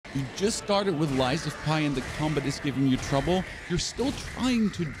You just started with Lies of Pi and the combat is giving you trouble. You're still trying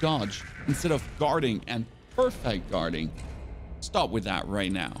to dodge instead of guarding and perfect guarding. Stop with that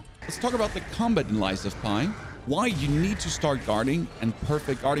right now. Let's talk about the combat in Lies of Pi. Why you need to start guarding and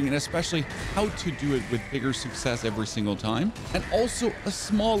perfect guarding, and especially how to do it with bigger success every single time. And also a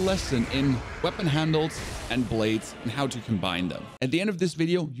small lesson in weapon handles and blades and how to combine them. At the end of this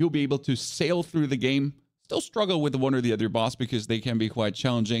video, you'll be able to sail through the game, still struggle with one or the other boss because they can be quite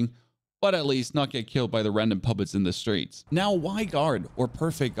challenging, but at least not get killed by the random puppets in the streets. Now, why guard or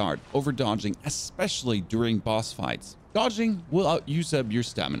perfect guard over dodging, especially during boss fights? Dodging will use up your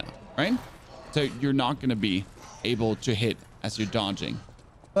stamina, right? So you're not going to be able to hit as you're dodging.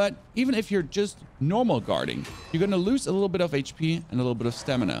 But even if you're just normal guarding, you're going to lose a little bit of HP and a little bit of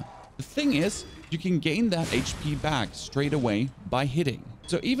stamina. The thing is, you can gain that HP back straight away by hitting.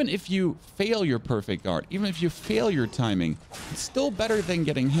 So even if you fail your perfect guard, even if you fail your timing, it's still better than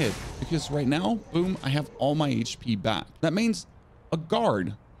getting hit. Because right now, boom, I have all my HP back. That means a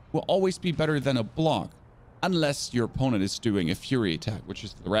guard will always be better than a block, unless your opponent is doing a fury attack, which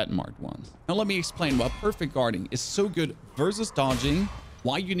is the red marked ones. Now let me explain why perfect guarding is so good versus dodging,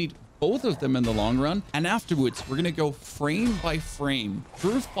 why you need both of them in the long run, and afterwards we're gonna go frame by frame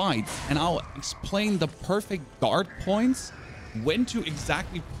through fights and I'll explain the perfect guard points, when to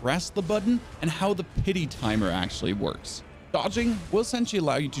exactly press the button, and how the pity timer actually works. Dodging will essentially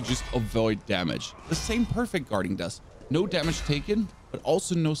allow you to just avoid damage. The same perfect guarding does. No damage taken, but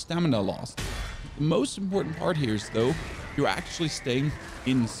also no stamina lost. The most important part here is, though, you're actually staying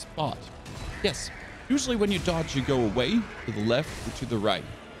in spot. Yes, usually when you dodge, you go away, to the left, or to the right,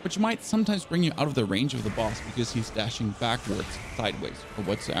 which might sometimes bring you out of the range of the boss because he's dashing backwards, sideways, or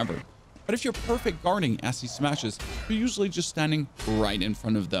whatsoever. But if you're perfect guarding as he smashes, you're usually just standing right in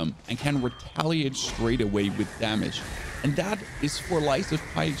front of them and can retaliate straight away with damage. And that is for Lies of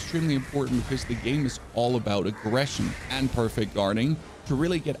Pi extremely important because the game is all about aggression and perfect guarding to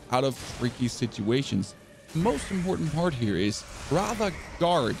really get out of tricky situations. The most important part here is rather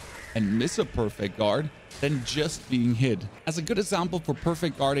guard and miss a perfect guard than just being hit. As a good example for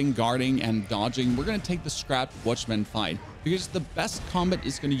perfect guarding, and dodging, we're going to take the Scrapped Watchman fight because the best combat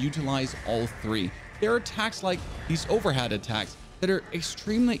is going to utilize all three. There are attacks like these overhead attacks that are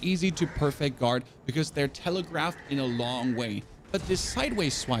extremely easy to perfect guard because they're telegraphed in a long way. But this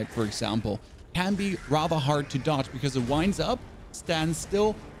sideways swipe, for example, can be rather hard to dodge because it winds up, stands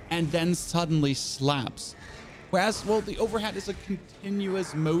still, and then suddenly slaps. Whereas, well, the overhead is a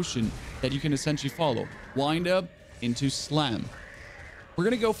continuous motion that you can essentially follow. Wind up into slam. We're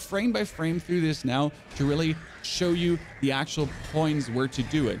going to go frame by frame through this now to really show you the actual points where to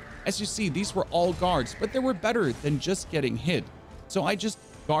do it. As you see, these were all guards, but they were better than just getting hit. So I just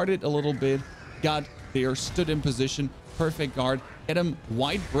guarded a little bit, got there, stood in position, perfect guard, get him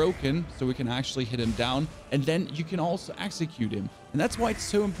wide broken so we can actually hit him down, and then you can also execute him. And that's why it's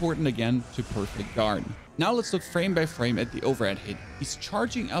so important, again, to perfect guard. Now let's look frame by frame at the overhead hit. He's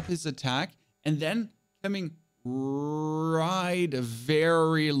charging up his attack and then coming right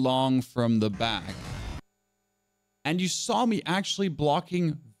very long from the back. And you saw me actually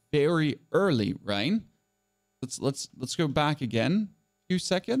blocking very early, right? Let's go back again. A few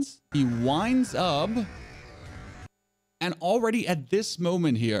seconds. He winds up, and already at this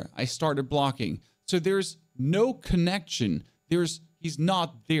moment here, I started blocking. So there's no connection. He's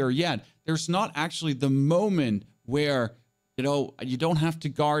not there yet. There's not actually the moment where, you don't have to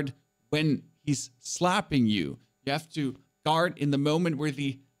guard when he's slapping you. You have to guard in the moment where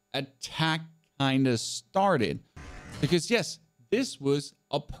the attack kind of started. Because yes, this was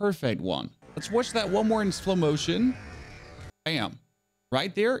a perfect one. Let's watch that one more in slow motion. Bam.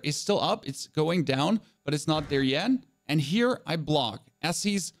 Right there is still up. It's going down, but it's not there yet. And here I block as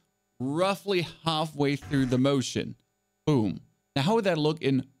he's roughly halfway through the motion. Boom. Now, how would that look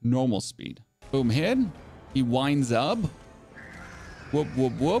in normal speed? Boom, hit. He winds up. Whoop,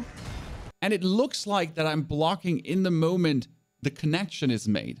 whoop, whoop. And it looks like that I'm blocking in the moment the connection is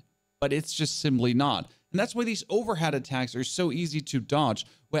made, but it's just simply not. And that's why these overhead attacks are so easy to dodge.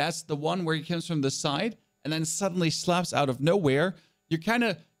 Whereas the one where he comes from the side and then suddenly slaps out of nowhere, you kind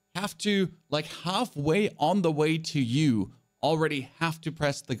of have to, like halfway on the way to you, already have to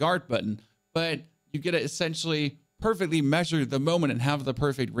press the guard button. But you get to essentially perfectly measure the moment and have the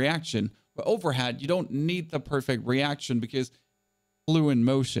perfect reaction. But overhead, you don't need the perfect reaction because fluid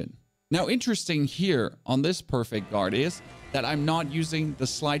motion. Now, interesting here on this perfect guard is that I'm not using the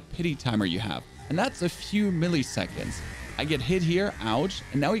slide pity timer you have. And that's a few milliseconds. I get hit here, ouch,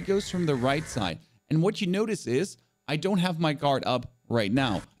 and now he goes from the right side. And what you notice is I don't have my guard up right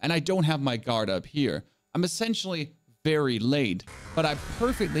now, and I don't have my guard up here. I'm essentially very late, but I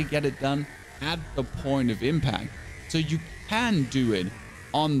perfectly get it done at the point of impact. So you can do it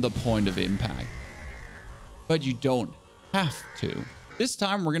on the point of impact, but you don't have to. This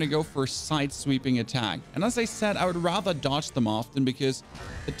time we're going to go for side sweeping attack. And as I said, I would rather dodge them often because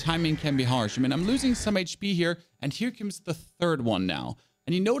the timing can be harsh. I mean, I'm losing some HP here, and here comes the third one now.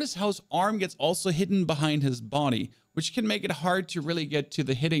 And you notice how his arm gets also hidden behind his body, which can make it hard to really get to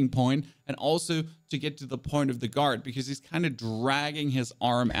the hitting point and also to get to the point of the guard because he's kind of dragging his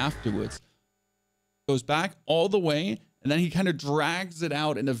arm afterwards. Goes back all the way, and then he kind of drags it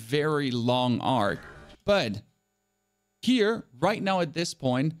out in a very long arc. But here, right now at this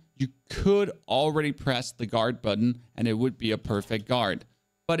point, you could already press the guard button and it would be a perfect guard.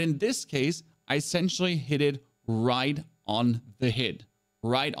 But in this case, I essentially hit it right on the hit,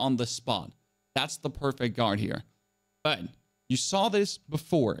 right on the spot. That's the perfect guard here. But you saw this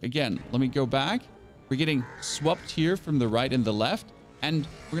before. Again, let me go back. We're getting swapped here from the right and the left. And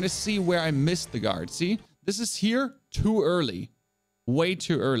we're going to see where I missed the guard. See, this is here too early, way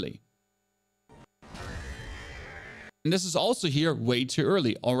too early. And this is also here way too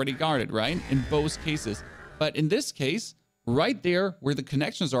early, already guarded, right? In both cases. But in this case, right there where the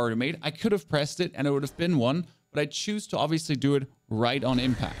connections are already made, I could have pressed it and it would have been one, but I choose to obviously do it right on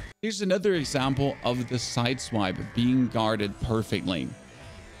impact. Here's another example of the side swipe being guarded perfectly.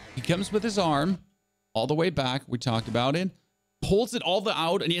 He comes with his arm all the way back. We talked about it. Pulls it all the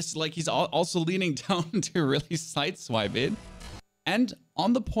out, and yes, like he's also leaning down to really side swipe it. And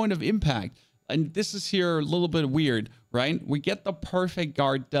on the point of impact, and this is here a little bit weird, right? We get the perfect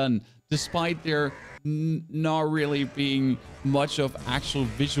guard done, despite there not really being much of actual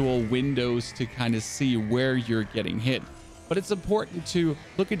visual windows to kind of see where you're getting hit. But it's important to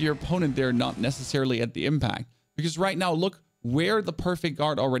look at your opponent there, not necessarily at the impact. Because right now, look where the perfect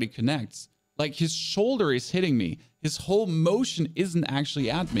guard already connects. Like his shoulder is hitting me. His whole motion isn't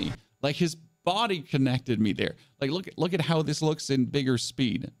actually at me. Like his body connected me there. Like look at how this looks in bigger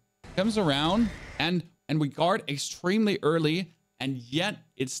speed. Comes around and we guard extremely early, and yet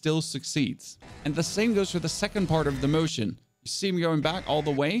it still succeeds. And the same goes for the second part of the motion. You see him going back all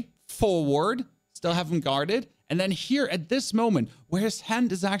the way forward, still haven't guarded. And then here at this moment where his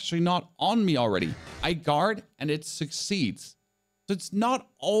hand is actually not on me already, I guard and it succeeds. So it's not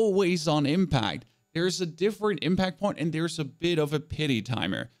always on impact. There's a different impact point and there's a bit of a pity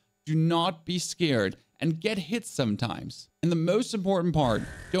timer. Do not be scared and get hit sometimes. And the most important part,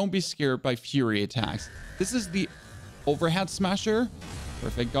 don't be scared by fury attacks. This is the overhead smasher,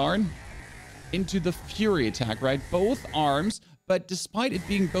 perfect guard, into the fury attack, right? Both arms, but despite it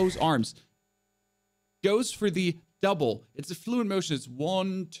being both arms, goes for the double. It's a fluid motion. It's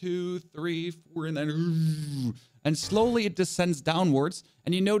 1, 2, 3, 4, and then and slowly it descends downwards.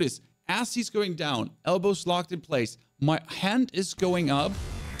 And you notice as he's going down, elbows locked in place, my hand is going up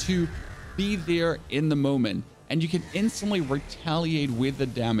to be there in the moment, and you can instantly retaliate with the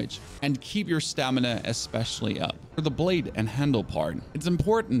damage and keep your stamina especially up. For the blade and handle part, it's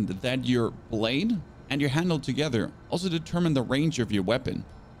important that your blade and your handle together also determine the range of your weapon.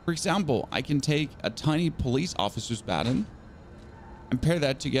 For example, I can take a tiny police officer's baton and pair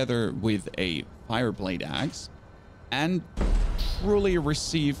that together with a fire blade axe and truly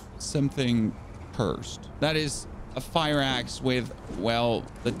receive something cursed. That is a fire axe with, well,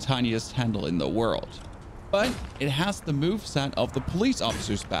 the tiniest handle in the world. But it has the moveset of the police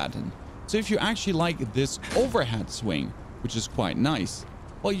officer's baton. So if you actually like this overhead swing, which is quite nice,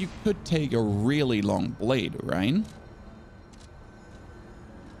 well, you could take a really long blade, right?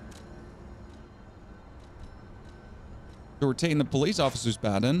 So we're taking the police officer's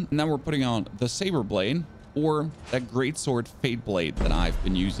baton, and now we're putting on the saber blade, or that greatsword fate blade that I've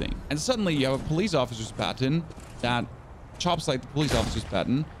been using. And suddenly you have a police officer's baton that chops like the police officer's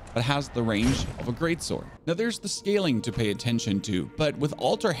baton, but has the range of a greatsword. Now there's the scaling to pay attention to, but with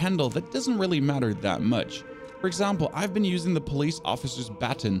alter handle, that doesn't really matter that much. For example, I've been using the police officer's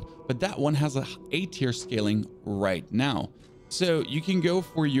baton, but that one has a A-tier scaling right now. So you can go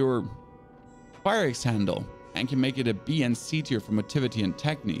for your fire axe handle and can make it a B and C tier for motivity and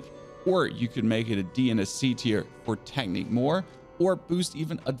technique. Or you could make it a D and a C tier for technique more, or boost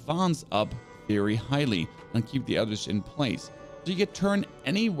even advance up very highly and keep the others in place. So you can turn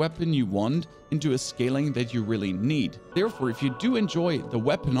any weapon you want into a scaling that you really need. Therefore, if you do enjoy the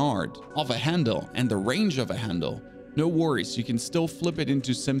weapon art of a handle and the range of a handle, no worries, you can still flip it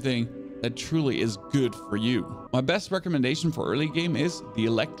into something that truly is good for you. My best recommendation for early game is the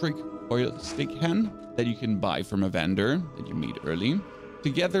electric oil stick hand that you can buy from a vendor that you meet early.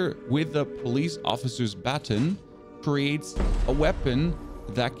 Together with the police officer's baton, creates a weapon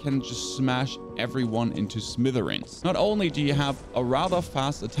that can just smash everyone into smithereens. Not only do you have a rather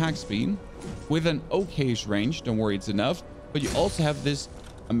fast attack speed with an okayish range, don't worry, it's enough, but you also have this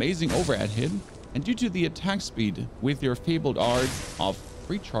amazing overhead hit, and due to the attack speed with your fabled art of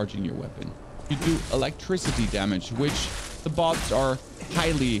recharging your weapon, you do electricity damage, which the bots are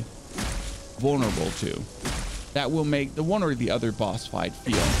highly vulnerable to. That will make the one or the other boss fight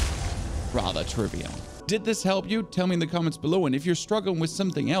feel rather trivial. Did this help you? Tell me in the comments below, and if you're struggling with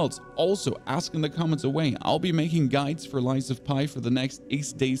something else, also ask in the comments away. I'll be making guides for Lies of P for the next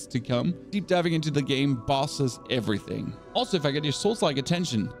 8 days to come, deep diving into the game, bosses, everything. Also, if I get your Souls-like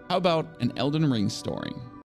attention, how about an Elden Ring story?